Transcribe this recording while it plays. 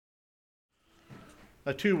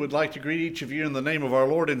I too would like to greet each of you in the name of our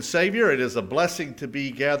Lord and Savior. It is a blessing to be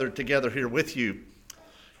gathered together here with you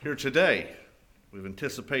here today. We've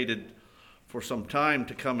anticipated for some time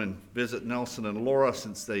to come and visit Nelson and Laura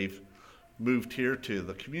since they've moved here to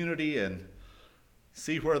the community and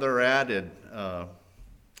see where they're at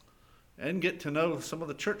and get to know some of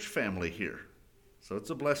the church family here. So it's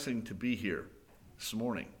a blessing to be here this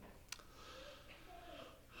morning.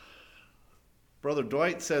 Brother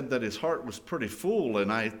Dwight said that his heart was pretty full,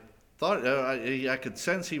 and I thought I could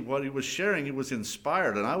sense what he was sharing. He was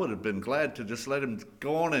inspired, and I would have been glad to just let him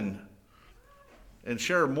go on and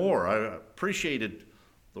share more. I appreciated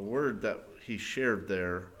the word that he shared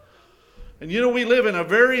there. And you know, we live in a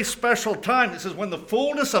very special time. It says, when the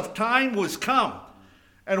fullness of time was come.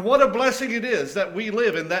 And what a blessing it is that we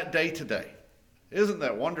live in that day today. Isn't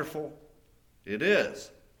that wonderful? It is.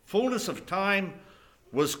 Fullness of time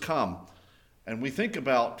was come. And we think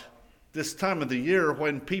about this time of the year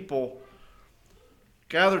when people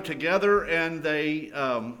gather together and they,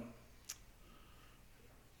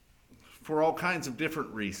 for all kinds of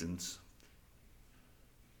different reasons,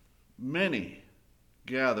 many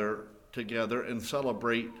gather together and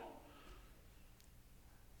celebrate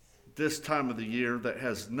this time of the year that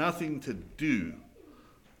has nothing to do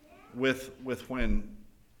with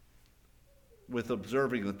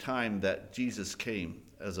observing the time that Jesus came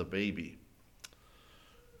as a baby.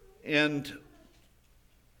 And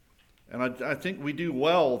I think we do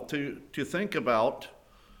well to think about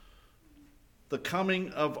the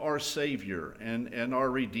coming of our Savior and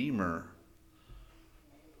our Redeemer.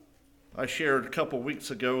 I shared a couple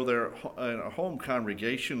weeks ago there in a home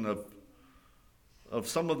congregation of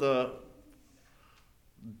some of the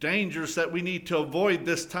dangers that we need to avoid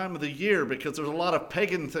this time of the year, because there's a lot of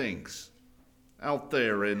pagan things out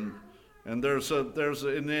there, and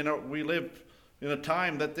we live in a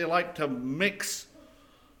time that they like to mix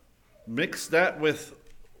that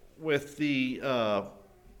with the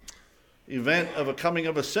event of a coming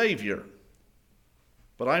of a Savior.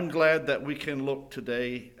 But I'm glad that we can look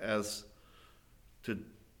today as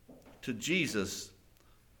to Jesus,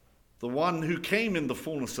 the one who came in the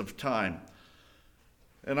fullness of time.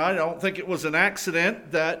 And I don't think it was an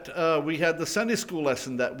accident that we had the Sunday school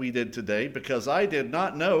lesson that we did today, because I did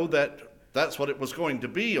not know that that's what it was going to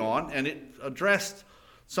be on, and it addressed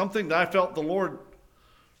something that I felt the Lord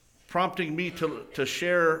prompting me to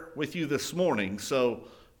share with you this morning. So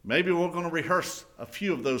maybe we're going to rehearse a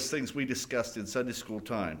few of those things we discussed in Sunday school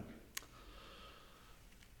time.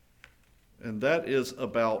 And that is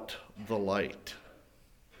about the light.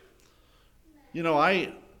 You know,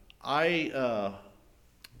 I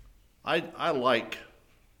like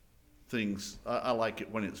things. I like it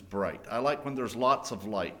when it's bright. I like when there's lots of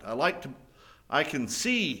light. I can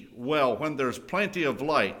see well when there's plenty of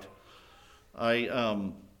light.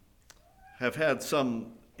 I have had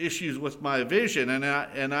some issues with my vision,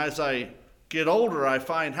 and as I get older, I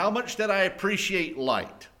find how much that I appreciate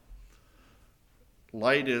light.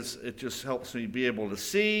 Light it just helps me be able to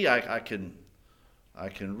see. I can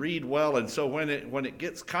read well, and so when it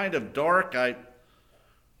gets kind of dark, I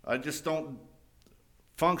just don't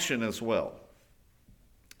function as well.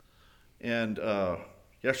 And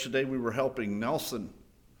yesterday we were helping Nelson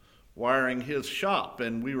wiring his shop,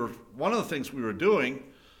 and one of the things we were doing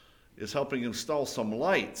is helping install some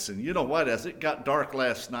lights. And you know what? As it got dark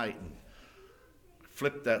last night and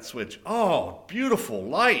flipped that switch, oh, beautiful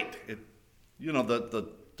light! The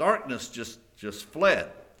darkness just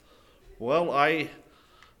fled. Well, and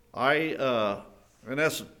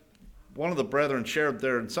as one of the brethren shared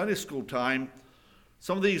there in Sunday school time,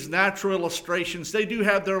 some of these natural illustrations, they do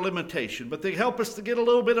have their limitation, but they help us to get a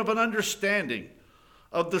little bit of an understanding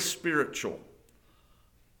of the spiritual.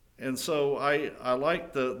 And so I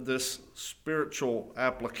like this spiritual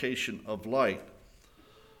application of light.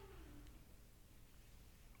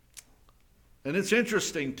 And it's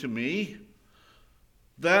interesting to me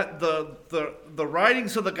that the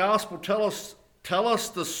writings of the gospel tell us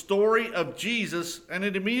the story of Jesus, and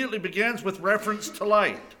it immediately begins with reference to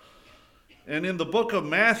light. And in the book of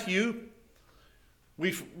Matthew,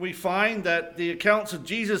 we find that the accounts of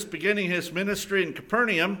Jesus beginning his ministry in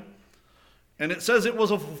Capernaum, and it says it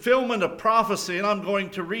was a fulfillment of prophecy. And I'm going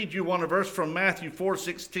to read you one verse from Matthew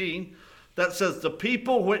 4:16 that says, "The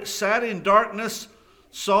people which sat in darkness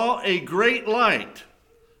saw a great light,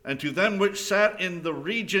 and to them which sat in the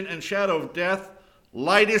region and shadow of death,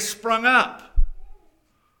 light is sprung up."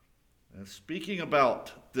 And speaking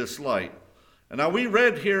about this light. And now we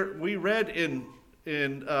read in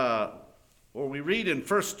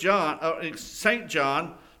 1 John, St.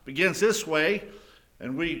 John begins this way,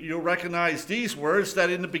 And you'll recognize these words, that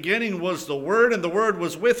in the beginning was the Word, and the Word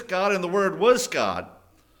was with God, and the Word was God.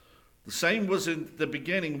 The same was in the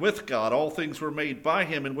beginning with God. All things were made by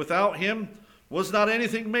him, and without him was not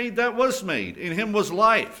anything made that was made. In him was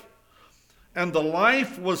life, and the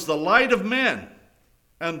life was the light of men.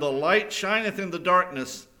 And the light shineth in the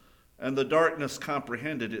darkness, and the darkness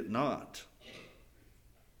comprehended it not.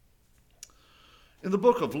 In the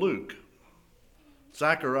book of Luke,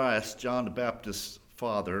 Zacharias, John the Baptist's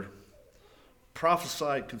father,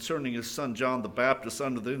 prophesied concerning his son John the Baptist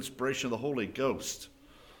under the inspiration of the Holy Ghost.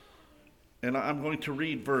 And I'm going to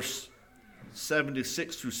read verse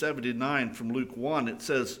 76 through 79 from Luke 1. It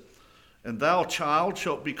says, "And thou, child,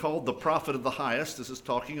 shalt be called the prophet of the highest." This is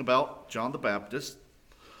talking about John the Baptist.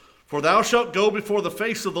 "For thou shalt go before the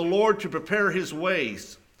face of the Lord to prepare his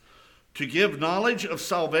ways, to give knowledge of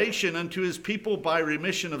salvation unto his people by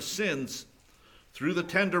remission of sins, through the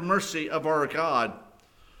tender mercy of our God,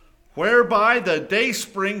 whereby the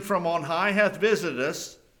dayspring from on high hath visited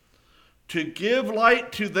us, to give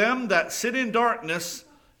light to them that sit in darkness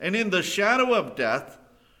and in the shadow of death,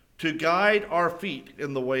 to guide our feet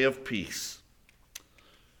in the way of peace."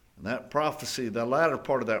 And that prophecy, the latter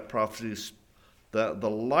part of that prophecy, is the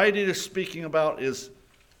light it is speaking about is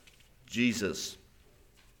Jesus.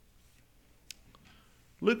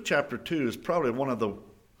 Luke chapter 2 is probably one of the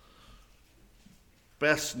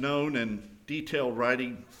best known and detailed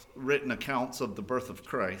written accounts of the birth of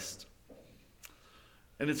Christ.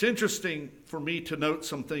 And it's interesting for me to note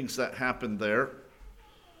some things that happened there.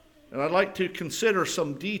 And I'd like to consider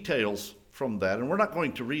some details from that. And we're not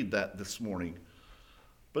going to read that this morning.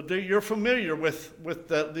 But you're familiar with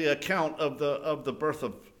the account of the birth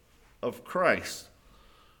of Christ.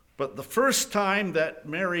 But the first time that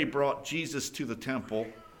Mary brought Jesus to the temple,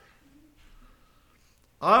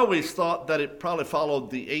 I always thought that it probably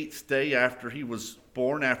followed the 8th day after he was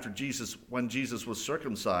born, when Jesus was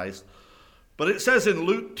circumcised. But it says in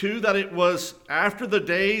Luke 2 that it was after the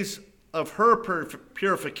days of her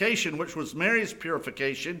purification, which was Mary's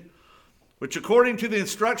purification, which according to the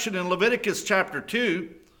instruction in Leviticus chapter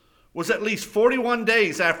 2, was at least 41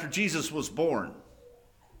 days after Jesus was born.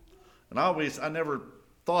 And I never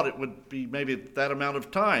thought it would be maybe that amount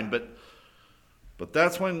of time, but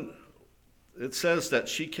that's when it says that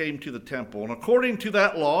she came to the temple. And according to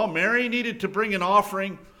that law, Mary needed to bring an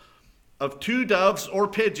offering of 2 doves or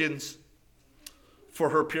pigeons for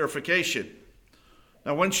her purification.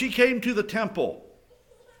 Now, when she came to the temple,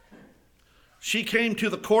 she came to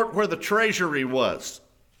the court where the treasury was.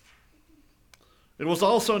 It was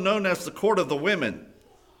also known as the court of the women.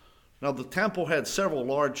 Now, the temple had several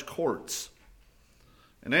large courts,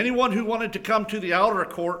 and anyone who wanted to come to the outer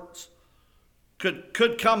courts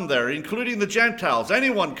could come there, including the Gentiles.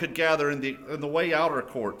 Anyone could gather in the way outer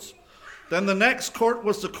courts. Then the next court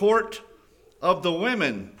was the court of the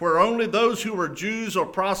women, where only those who were Jews or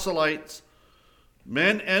proselytes,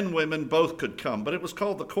 men and women, both could come. But it was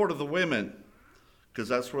called the court of the women, because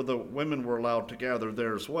that's where the women were allowed to gather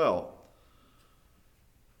there as well.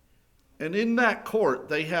 And in that court,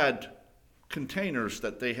 they had containers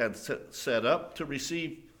that they had set up to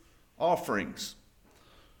receive offerings.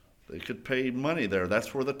 They could pay money there.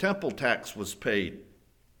 That's where the temple tax was paid.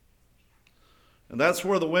 And that's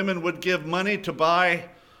where the women would give money to buy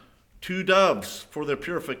 2 doves for their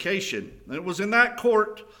purification. And it was in that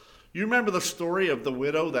court. You remember the story of the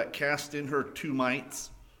widow that cast in her 2 mites?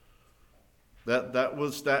 That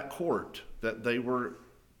was that court that they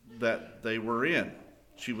were in.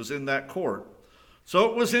 She was in that court. So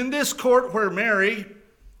it was in this court where Mary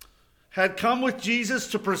had come with Jesus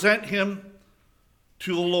to present him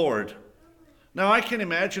to the Lord. Now I can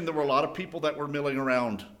imagine there were a lot of people that were milling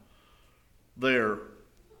around there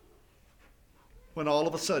when all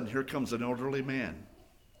of a sudden here comes an elderly man.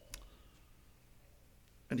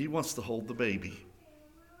 And he wants to hold the baby.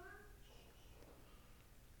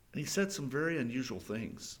 And he said some very unusual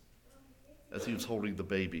things as he was holding the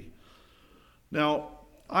baby. Now,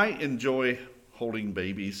 I enjoy holding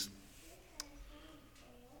babies,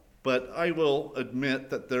 but I will admit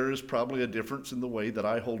that there is probably a difference in the way that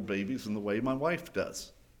I hold babies and the way my wife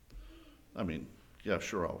does. I mean, yeah,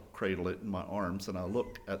 sure, I'll cradle it in my arms and I'll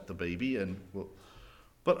look at the baby,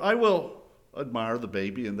 but I will admire the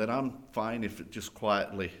baby, and then I'm fine if it just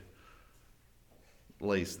quietly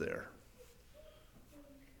lays there.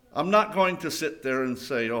 I'm not going to sit there and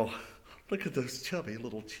say, oh, look at those chubby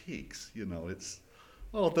little cheeks.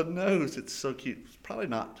 Oh, the nose, it's so cute. It's probably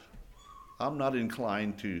not. I'm not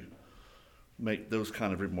inclined to make those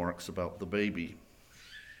kind of remarks about the baby.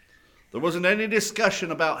 There wasn't any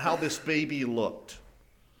discussion about how this baby looked.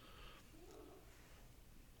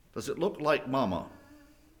 Does it look like mama?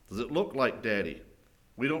 Does it look like Daddy?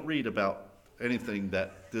 We don't read about anything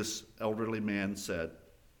that this elderly man said.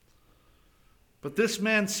 But this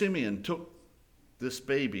man, Simeon, took this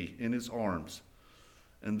baby in his arms,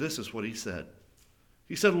 and this is what he said.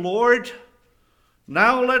 He said, Lord,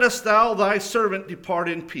 now lettest thou thy servant depart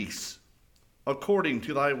in peace, according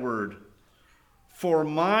to thy word. For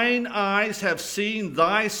mine eyes have seen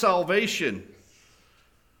thy salvation,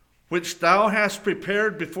 which thou hast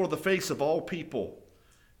prepared before the face of all people,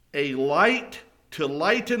 a light to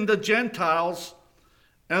lighten the Gentiles,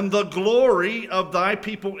 and the glory of thy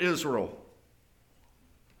people Israel.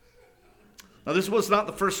 Now, this was not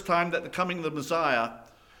the first time that the coming of the Messiah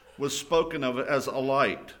was spoken of as a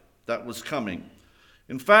light that was coming.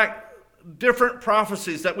 In fact, different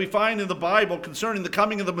prophecies that we find in the Bible concerning the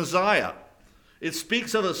coming of the Messiah, it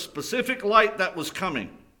speaks of a specific light that was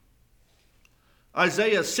coming.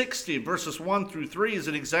 Isaiah 60, verses 1 through 3 is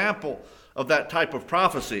an example of that type of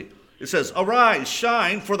prophecy. It says, Arise,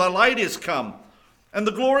 shine, for thy light is come, and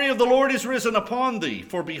the glory of the Lord is risen upon thee.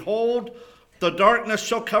 For behold, the darkness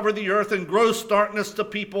shall cover the earth, and gross darkness the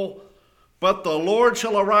people. But the Lord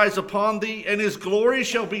shall arise upon thee, and his glory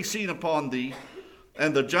shall be seen upon thee.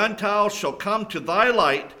 And the Gentiles shall come to thy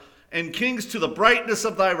light, and kings to the brightness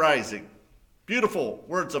of thy rising. Beautiful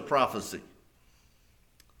words of prophecy.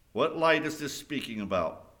 What light is this speaking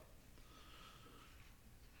about?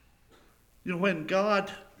 You know, when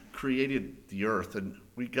God created the earth, and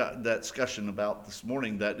we got that discussion about this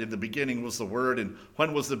morning that in the beginning was the Word, and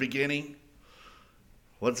when was the beginning?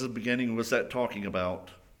 What's the beginning was that talking about?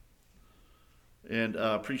 And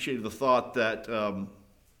appreciated the thought that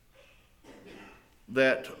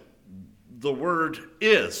that the Word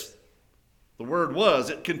is, the Word was,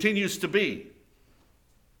 it continues to be.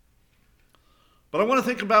 But I want to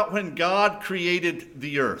think about when God created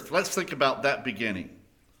the earth. Let's think about that beginning.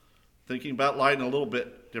 Thinking about light in a little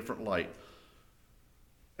bit different light.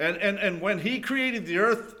 And when he created the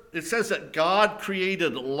earth, it says that God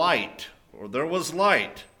created light, or there was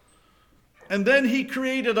light. And then he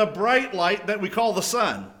created a bright light that we call the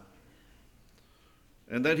sun.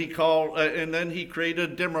 And then he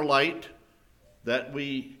created a dimmer light that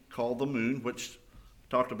we call the moon, which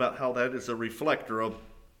talked about how that is a reflector of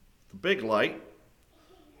the big light.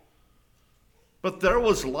 But there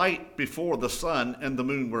was light before the sun and the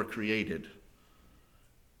moon were created.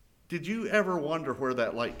 Did you ever wonder where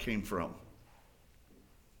that light came from?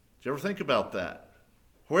 Did you ever think about that?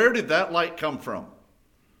 Where did that light come from?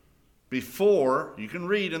 Before, you can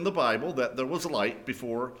read in the Bible that there was light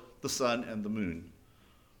before the sun and the moon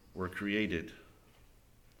were created.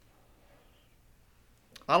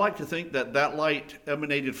 I like to think that that light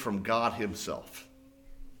emanated from God himself.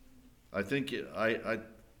 I think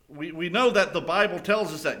we know that the Bible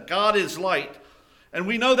tells us that God is light, and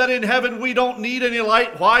we know that in heaven we don't need any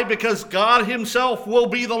light. Why? Because God himself will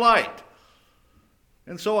be the light.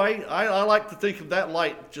 And so I like to think of that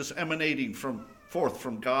light just emanating forth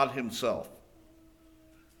from God himself.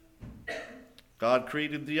 God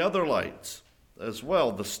created the other lights as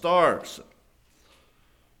well, the stars.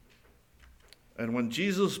 And when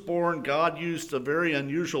Jesus was born, God used a very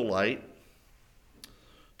unusual light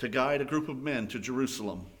to guide a group of men to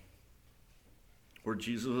Jerusalem, where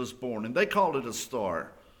Jesus was born. And they called it a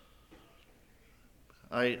star.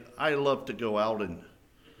 I love to go out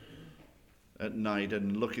at night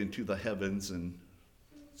and look into the heavens and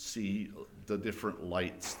see the different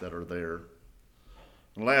lights that are there.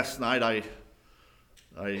 And last night I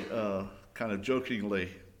kind of jokingly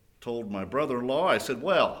told my brother-in-law, I said,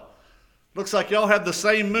 well, looks like y'all have the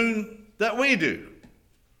same moon that we do.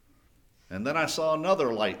 And then I saw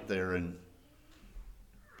another light there and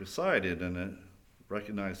beside it, and I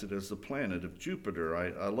recognized it as the planet of Jupiter.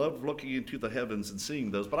 I love looking into the heavens and seeing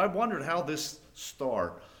those, but I wondered how this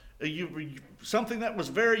star, something that was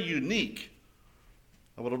very unique,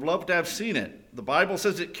 I would have loved to have seen it. The Bible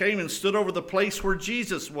says it came and stood over the place where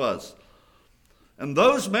Jesus was. And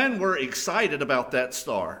those men were excited about that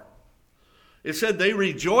star. It said they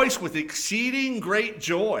rejoiced with exceeding great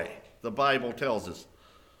joy, the Bible tells us.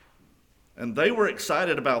 And they were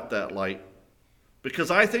excited about that light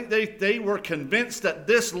because I think they were convinced that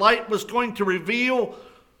this light was going to reveal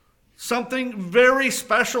something very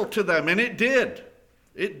special to them. And it did.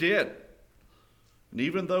 It did. And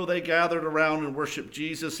even though they gathered around and worshiped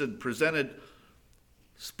Jesus and presented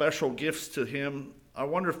special gifts to him, I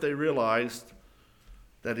wonder if they realized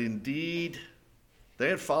that indeed they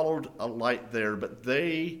had followed a light there, but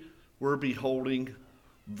they were beholding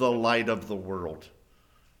the light of the world.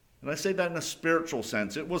 And I say that in a spiritual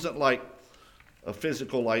sense. It wasn't like a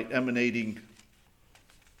physical light emanating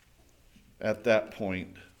at that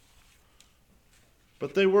point.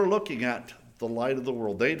 But they were looking at the light of the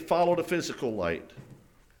world. They'd followed a physical light,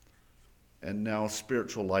 and now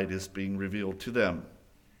spiritual light is being revealed to them.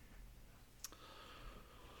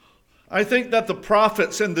 I think that the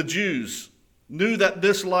prophets and the Jews knew that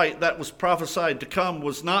this light that was prophesied to come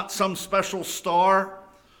was not some special star.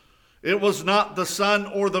 It was not the sun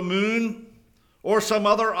or the moon or some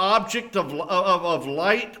other object of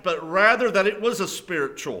light, but rather that it was a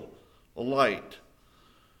spiritual light.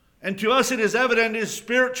 And to us it is evident it is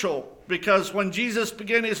spiritual, because when Jesus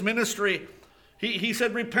began his ministry, he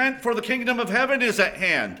said, "Repent, for the kingdom of heaven is at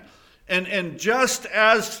hand." And just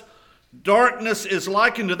as darkness is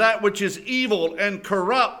likened to that which is evil and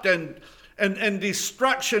corrupt and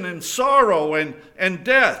destruction and sorrow and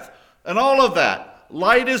death and all of that,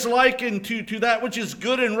 light is likened to that which is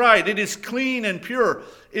good and right. It is clean and pure.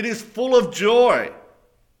 It is full of joy,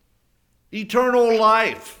 eternal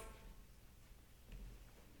life.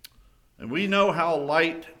 And we know how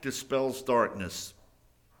light dispels darkness.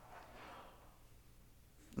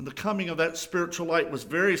 And the coming of that spiritual light was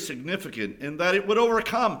very significant in that it would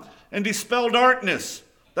overcome and dispel darkness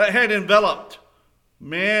that had enveloped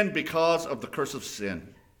man because of the curse of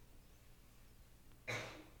sin.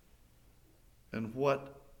 And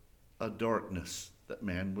what a darkness that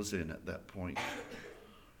man was in at that point.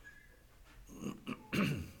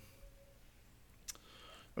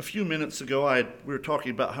 A few minutes ago, we were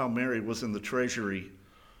talking about how Mary was in the treasury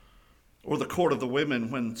or the court of the women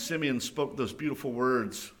when Simeon spoke those beautiful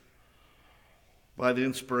words by the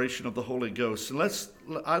inspiration of the Holy Ghost. And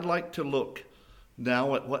I'd like to look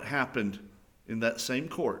now at what happened in that same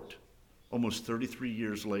court almost 33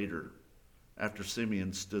 years later, after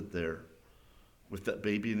Simeon stood there with that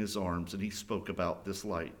baby in his arms and he spoke about this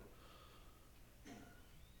light.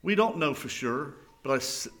 We don't know for sure,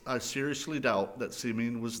 but I seriously doubt that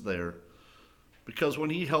Simeon was there, because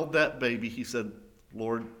when he held that baby, he said,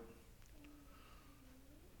 "Lord,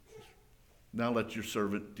 now let your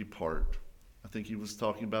servant depart." I think he was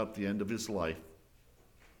talking about the end of his life.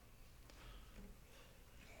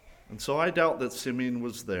 And so I doubt that Simeon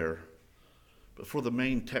was there. But for the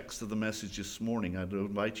main text of the message this morning, I'd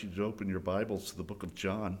invite you to open your Bibles to the book of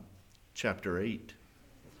John, chapter 8.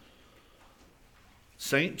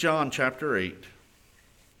 St. John, chapter 8.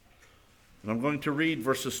 And I'm going to read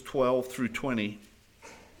verses 12 through 20.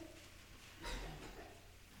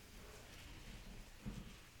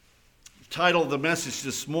 The title of the message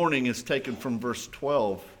this morning is taken from verse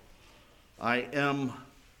 12. I am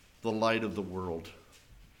the light of the world.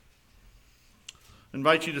 I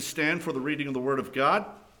invite you to stand for the reading of the Word of God.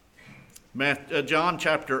 John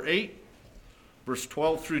chapter 8, verse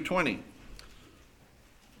 12 through 20.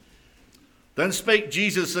 Then spake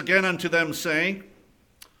Jesus again unto them, saying,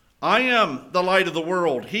 I am the light of the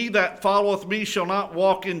world. He that followeth me shall not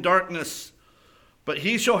walk in darkness, but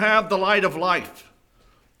he shall have the light of life.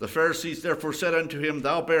 The Pharisees therefore said unto him,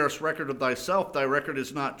 Thou bearest record of thyself, thy record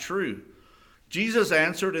is not true. Jesus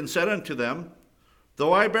answered and said unto them,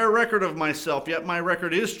 Though I bear record of myself, yet my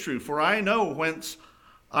record is true, for I know whence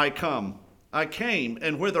I came,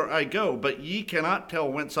 and whither I go, but ye cannot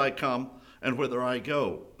tell whence I come and whither I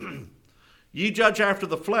go. Ye judge after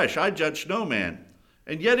the flesh, I judge no man.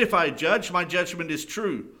 And yet if I judge, my judgment is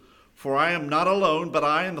true, for I am not alone, but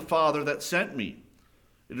I and the Father that sent me.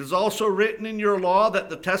 It is also written in your law that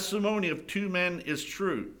the testimony of two men is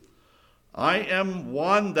true. I am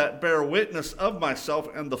one that bear witness of myself,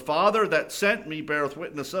 and the Father that sent me beareth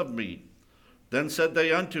witness of me. Then said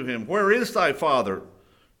they unto him, Where is thy Father?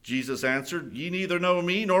 Jesus answered, Ye neither know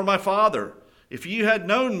me nor my Father. If ye had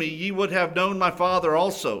known me, ye would have known my Father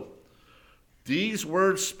also. These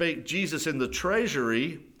words spake Jesus in the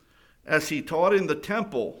treasury, as he taught in the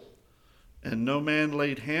temple, and no man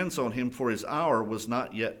laid hands on him, for his hour was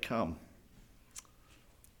not yet come.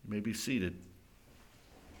 You may be seated.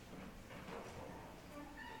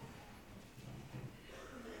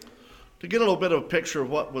 To get a little bit of a picture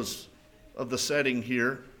of what was of the setting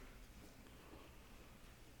here,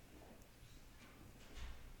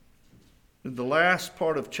 in the last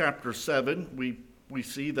part of chapter 7, we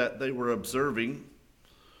see that they were observing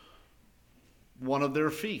one of their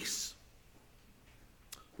feasts.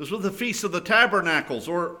 This was the Feast of the Tabernacles,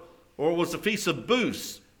 or it was the Feast of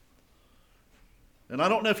Booths. And I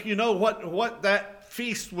don't know if you know what that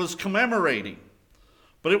feast was commemorating,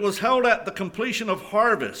 but it was held at the completion of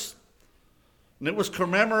harvest. And it was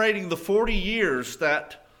commemorating the 40 years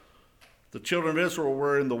that the children of Israel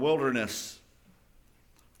were in the wilderness.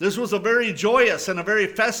 This was a very joyous and a very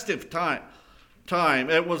festive time.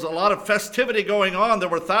 It was a lot of festivity going on. There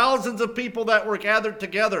were thousands of people that were gathered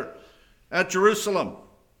together at Jerusalem.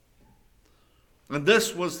 And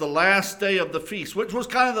this was the last day of the feast, which was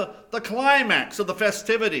kind of the climax of the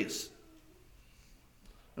festivities.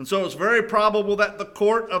 And so it's very probable that the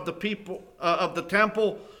court of the people of the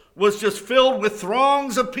temple was just filled with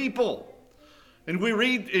throngs of people. And we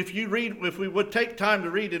read, if we would take time to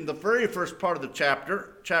read in the very first part of the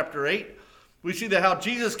chapter 8, we see that how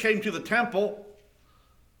Jesus came to the temple,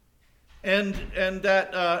 and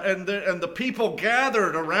the people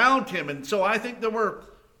gathered around him. And so I think there were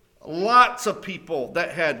lots of people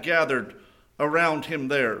that had gathered around him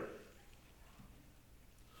there.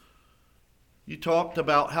 You talked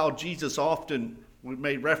about how Jesus often, we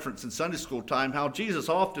made reference in Sunday school time, how Jesus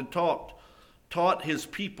often taught his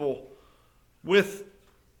people with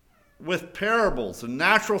parables and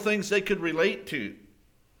natural things they could relate to.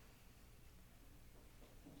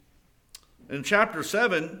 In chapter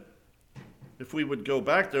 7, if we would go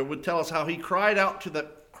back there, it would tell us how he cried out to the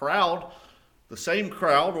crowd, the same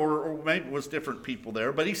crowd, or maybe it was different people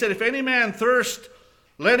there. But he said, if any man thirst,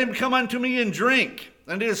 let him come unto me and drink.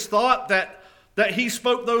 And it is thought that he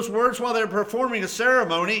spoke those words while they were performing a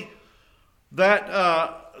ceremony,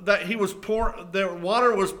 that he was the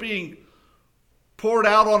water was being poured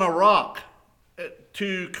out on a rock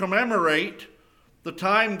to commemorate the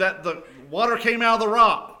time that the water came out of the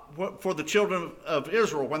rock for the children of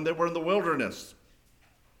Israel when they were in the wilderness.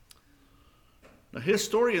 Now,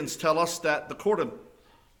 historians tell us that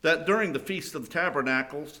that during the Feast of the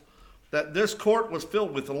Tabernacles, that this court was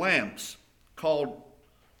filled with lamps called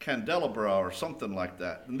candelabra or something like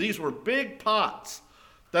that. And these were big pots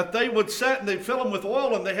that they would set, and they'd fill them with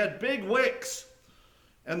oil, and they had big wicks.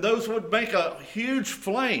 And those would make a huge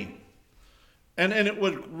flame. And it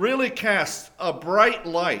would really cast a bright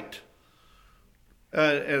light,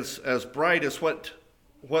 as bright as what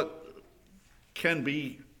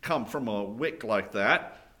can come from a wick like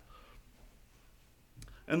that.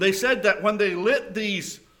 And they said that when they lit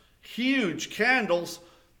these huge candles,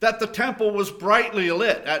 that the temple was brightly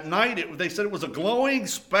lit. At night, they said it was a glowing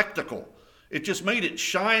spectacle. It just made it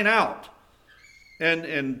shine out.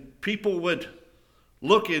 And people would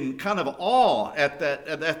look in kind of awe at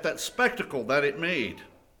that spectacle that it made.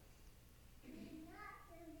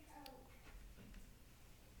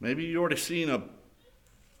 Maybe you already seen a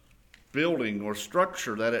building or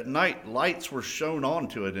structure that at night lights were shown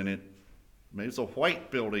onto it, and maybe it's a white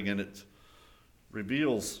building, and it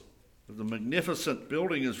reveals, the magnificent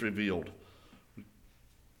building is revealed.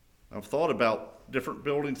 I've thought about different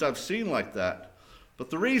buildings I've seen like that. But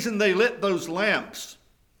the reason they lit those lamps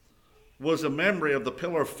was a memory of the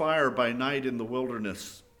pillar of fire by night in the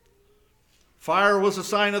wilderness. Fire was a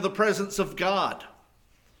sign of the presence of God.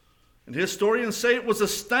 And historians say it was a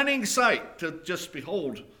stunning sight to just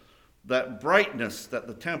behold that brightness that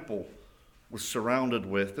the temple was surrounded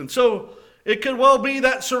with. And so it could well be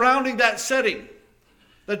that surrounding that setting,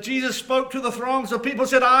 that Jesus spoke to the throngs of people,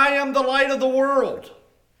 said, I am the light of the world.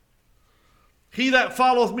 He that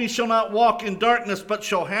followeth me shall not walk in darkness, but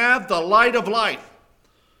shall have the light of life.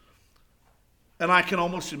 And I can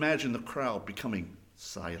almost imagine the crowd becoming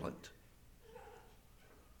silent.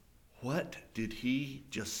 What did he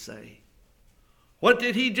just say? What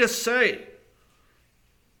did he just say?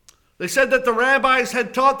 They said that the rabbis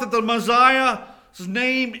had taught that the Messiah's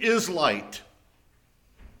name is light.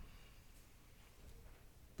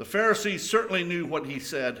 The Pharisees certainly knew what he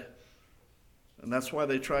said, and that's why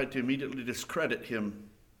they tried to immediately discredit him.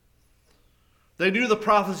 They knew the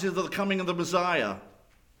prophecy of the coming of the Messiah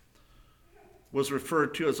was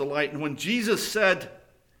referred to as a light. And when Jesus said,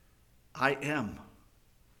 I am,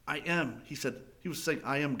 he was saying,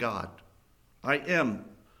 I am God. I am.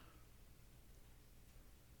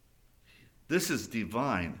 This is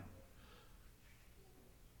divine.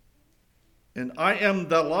 And I am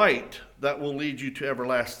the light that will lead you to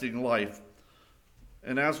everlasting life.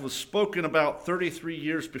 And as was spoken about 33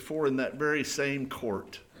 years before in that very same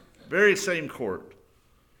court,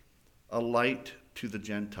 a light to the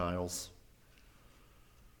Gentiles.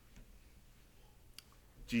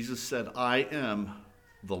 Jesus said, I am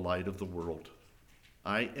the light of the world.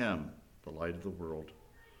 I am the light of the world.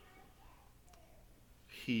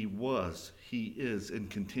 He was, he is, and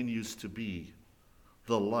continues to be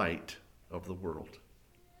the light of the world.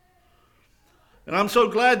 And I'm so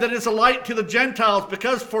glad that it's a light to the Gentiles,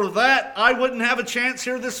 because for that I wouldn't have a chance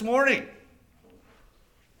here this morning.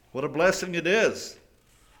 What a blessing it is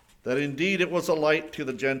that indeed it was a light to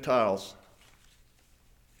the Gentiles.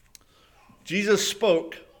 Jesus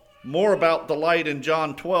spoke more about the light in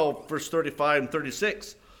John 12, verse 35 and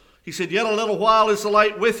 36. He said, Yet a little while is the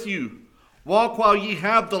light with you. Walk while ye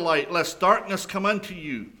have the light, lest darkness come unto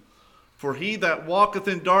you. For he that walketh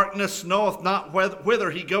in darkness knoweth not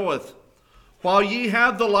whither he goeth. While ye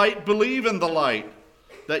have the light, believe in the light,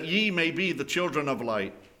 that ye may be the children of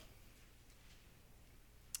light.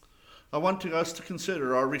 I want us to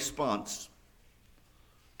consider our response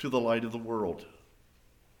to the light of the world.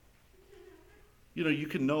 You know, you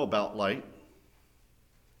can know about light.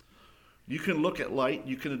 You can look at light.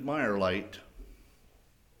 You can admire light.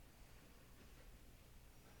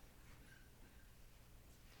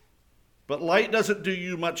 But light doesn't do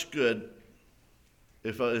you much good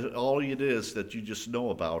if all it is that you just know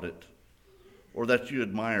about it or that you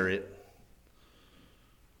admire it.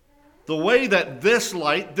 The way that this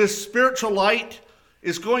light, this spiritual light,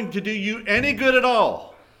 is going to do you any good at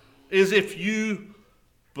all is if you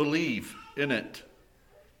believe in it.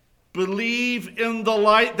 Believe in the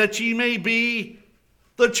light that ye may be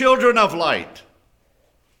the children of light,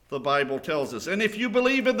 the Bible tells us. And if you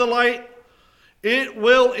believe in the light, it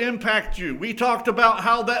will impact you. We talked about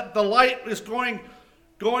how that the light is going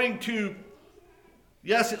to,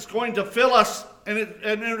 yes, it's going to fill us, and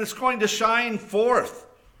it's going to shine forth.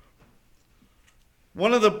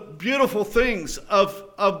 One of the beautiful things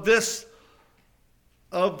of this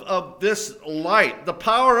light, the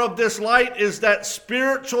power of this light, is that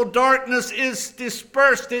spiritual darkness is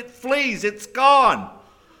dispersed. It flees. It's gone.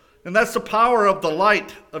 And that's the power of the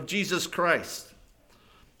light of Jesus Christ.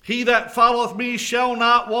 He that followeth me shall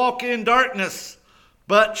not walk in darkness,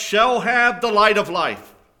 but shall have the light of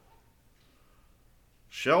life.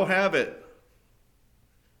 Shall have it.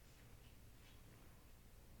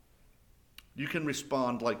 You can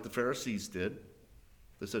respond like the Pharisees did.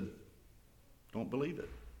 They said, don't believe it.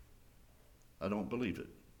 I don't believe it.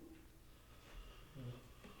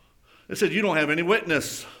 They said, you don't have any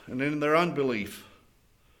witness. And in their unbelief,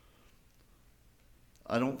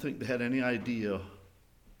 I don't think they had any idea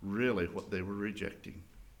really what they were rejecting.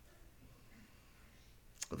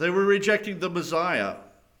 They were rejecting the Messiah.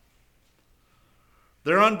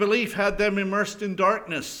 Their unbelief had them immersed in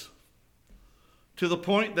darkness to the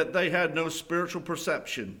point that they had no spiritual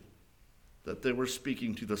perception that they were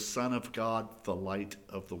speaking to the Son of God, the light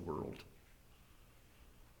of the world.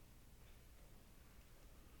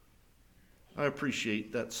 I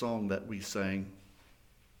appreciate that song that we sang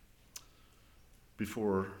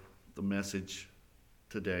before the message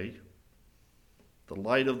today. The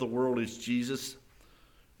light of the world is Jesus.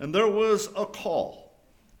 And there was a call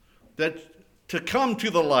that to come to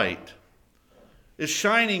the light is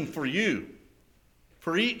shining for you,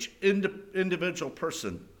 for each individual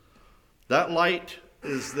person. That light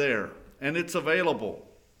is there, and it's available.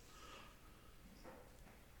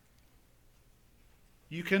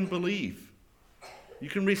 You can believe. You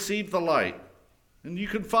can receive the light, and you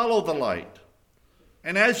can follow the light.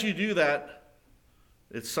 And as you do that,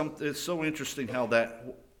 it's so interesting how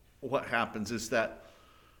what happens is that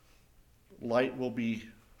light will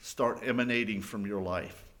start emanating from your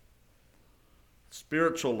life.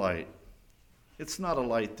 Spiritual light. It's not a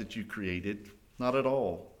light that you created, not at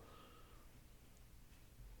all.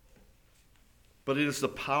 But it is the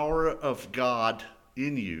power of God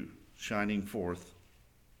in you shining forth.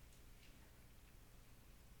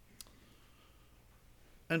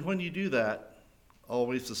 And when you do that,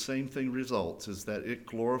 always the same thing results, is that it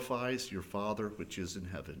glorifies your Father which is in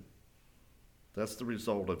heaven. That's the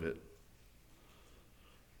result of it.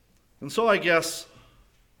 And so I guess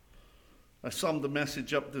I summed the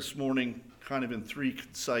message up this morning kind of in 3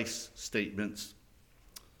 concise statements.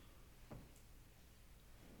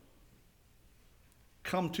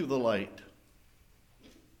 Come to the light.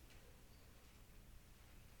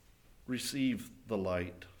 Receive the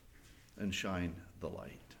light and shine the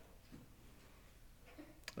light.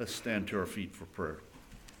 Let's stand to our feet for prayer.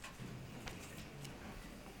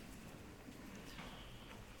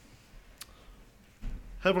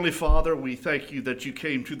 Heavenly Father, we thank you that you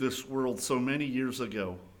came to this world so many years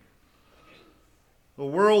ago. A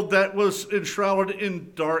world that was enshrouded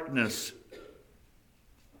in darkness,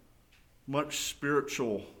 much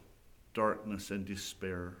spiritual darkness and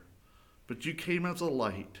despair. But you came as a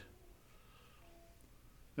light.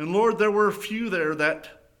 And Lord, there were a few there that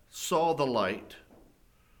saw the light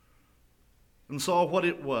and saw what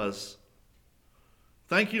it was.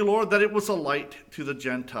 Thank you, Lord, that it was a light to the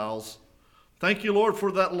Gentiles. Thank you, Lord,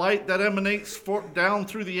 for that light that emanates down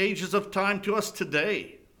through the ages of time to us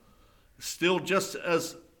today. Still just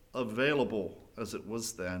as available as it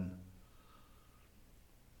was then.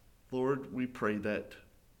 Lord, we pray that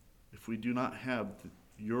if we do not have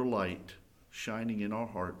your light shining in our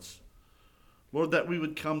hearts, Lord, that we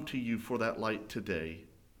would come to you for that light today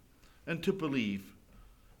and to believe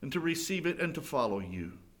and to receive it and to follow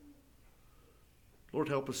you. Lord,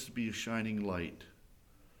 help us to be a shining light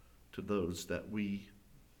to those that we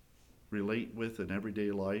relate with in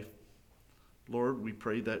everyday life. Lord, we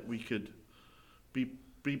pray that we could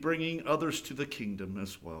be bringing others to the kingdom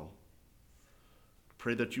as well.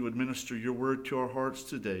 Pray that you would minister your word to our hearts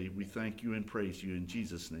today. We thank you and praise you. In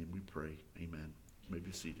Jesus' name we pray. Amen. You may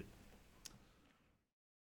be seated.